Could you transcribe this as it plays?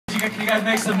Can you guys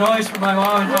make some noise for my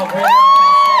mom and help bring her up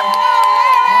on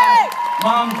stage?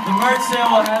 Mom, the merch sale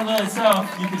will handle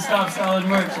itself. You can stop selling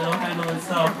merch, it'll handle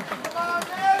itself.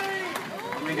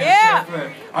 Yeah!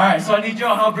 Alright, so I need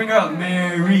y'all to help bring her up.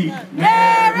 Mary,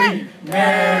 Mary,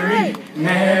 Mary,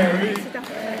 Mary.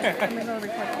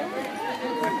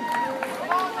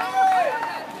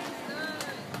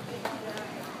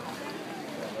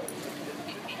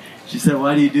 She said,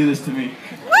 "Why do you do this to me?"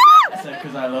 I said,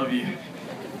 "Because I love you."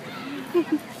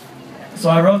 So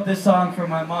I wrote this song for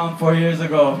my mom 4 years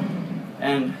ago,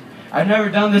 and I've never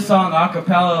done this song a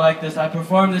cappella like this. I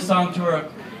performed this song to her,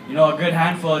 you know, a good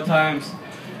handful of times.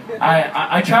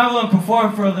 I travel and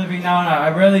perform for a living now, and I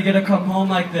rarely get to come home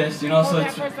like this, you know, so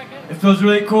it feels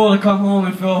really cool to come home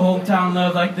and feel hometown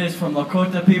love like this from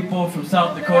Lakota people, from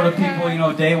South Dakota people, you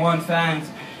know, day one fans.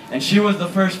 And she was the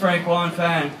first Frank Waln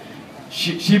fan.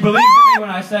 She believed in me when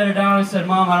I sat her down and said,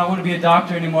 "Mom, I don't want to be a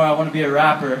doctor anymore, I want to be a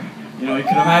rapper." You know, you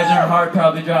can imagine her heart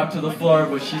probably dropped to the floor,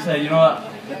 but she said, "You know what,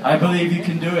 I believe you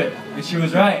can do it." And she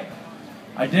was right.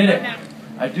 I did it.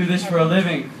 I do this for a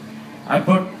living. I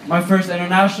booked my first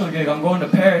international gig. I'm going to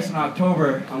Paris in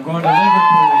October. I'm going to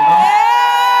Liverpool, you know?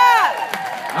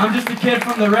 I'm just a kid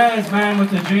from the res, man,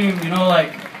 with a dream, you know,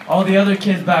 like all the other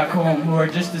kids back home who are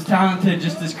just as talented,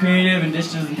 just as creative, and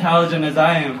just as intelligent as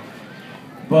I am.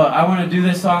 But I want to do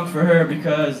this song for her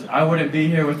because I wouldn't be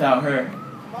here without her.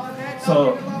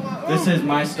 So, this is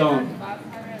my stone.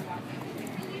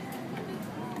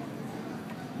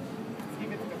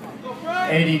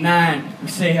 '89, we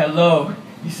say hello.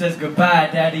 He says goodbye,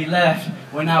 Daddy left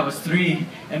when I was 3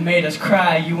 and made us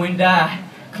cry, you and I.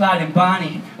 Clyde and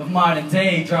Bonnie of modern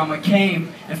day, drama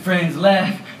came and friends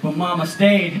left, but Mama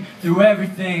stayed through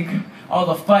everything. All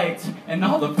the fights and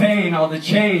all the pain, all the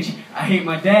change. I hate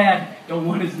my dad, don't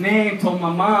want his name. Told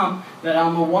my mom that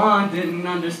I'm a Waln, didn't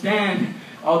understand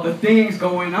all the things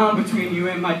going on between you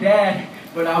and my dad.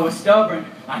 But I was stubborn,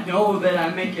 I know that I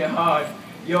make it hard.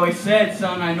 You always said,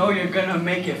 son, I know you're gonna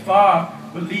make it far.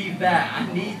 Believe that,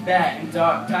 I need that in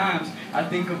dark times. I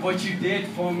think of what you did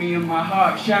for me and my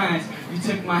heart shines. You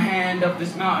took my hand up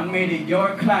this mountain, made it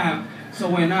your climb. So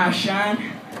when I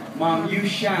shine, Mom, you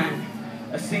shine.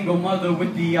 A single mother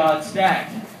with the odds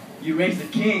stacked. You raised a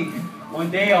king,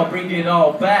 one day I'll bring it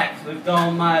all back. Lived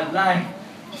all my life,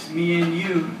 just me and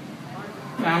you.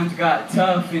 Times got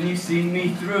tough and you seen me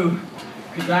through.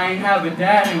 Cause I ain't have a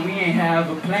dad and we ain't have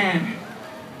a plan.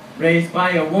 Raised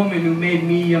by a woman who made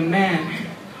me a man.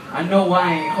 I know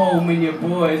I ain't home when your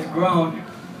boy is grown.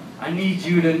 I need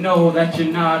you to know that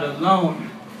you're not alone.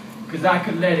 Cause I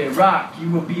could let it rock, you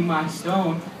will be my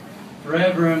stone.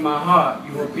 Forever in my heart,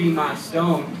 you will be my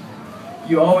stone.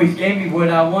 You always gave me what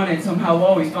I wanted, somehow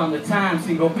always found the time.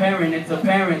 Single parent, it's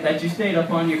apparent that you stayed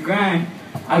up on your grind.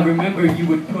 I remember you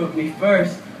would put me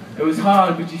first. It was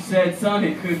hard, but you said, son,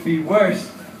 it could be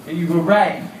worse. And you were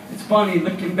right. It's funny,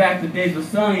 looking back, the days were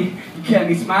sunny. You kept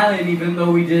me smiling even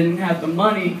though we didn't have the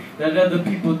money that other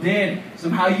people did.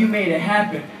 Somehow you made it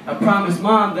happen. I promised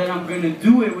Mom that I'm gonna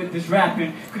do it with this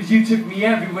rapping. Cause you took me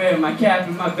everywhere, my cap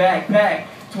and my backpack.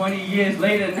 20 years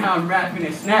later, now I'm rapping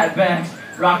in snapbacks.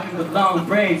 Rocking the long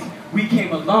braids, we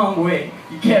came a long way.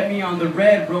 You kept me on the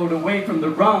red road away from the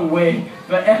wrong way.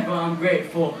 Forever I'm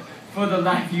grateful for the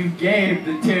life you gave.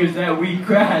 The tears that we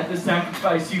cried, the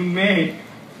sacrifice you made.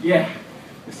 Yeah.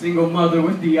 A single mother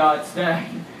with the odds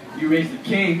stacked. You raised a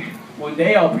king, one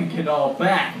day I'll bring it all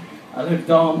back. I lived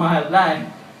all my life,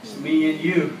 just me and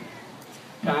you.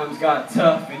 Times got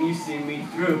tough and you see me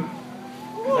through.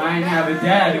 Cause I ain't have a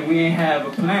dad and we ain't have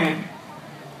a plan.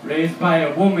 Raised by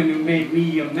a woman who made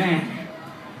me a man.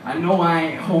 I know I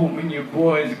ain't home when your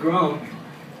boy is grown.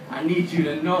 I need you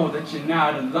to know that you're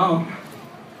not alone.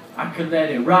 I could let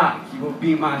it rock, you will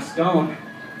be my stone.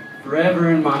 Forever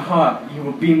in my heart, you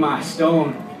will be my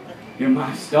stone. You're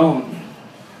my stone.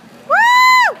 Woo!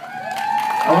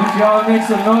 I want y'all to make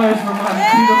some noise for my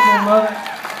beautiful mother.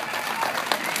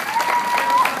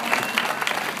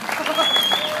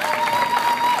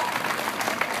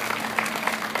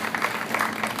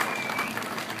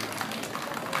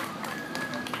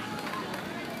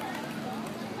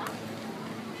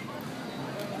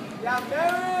 Yeah,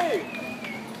 Mary!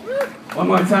 One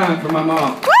more time for my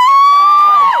mom. Woo!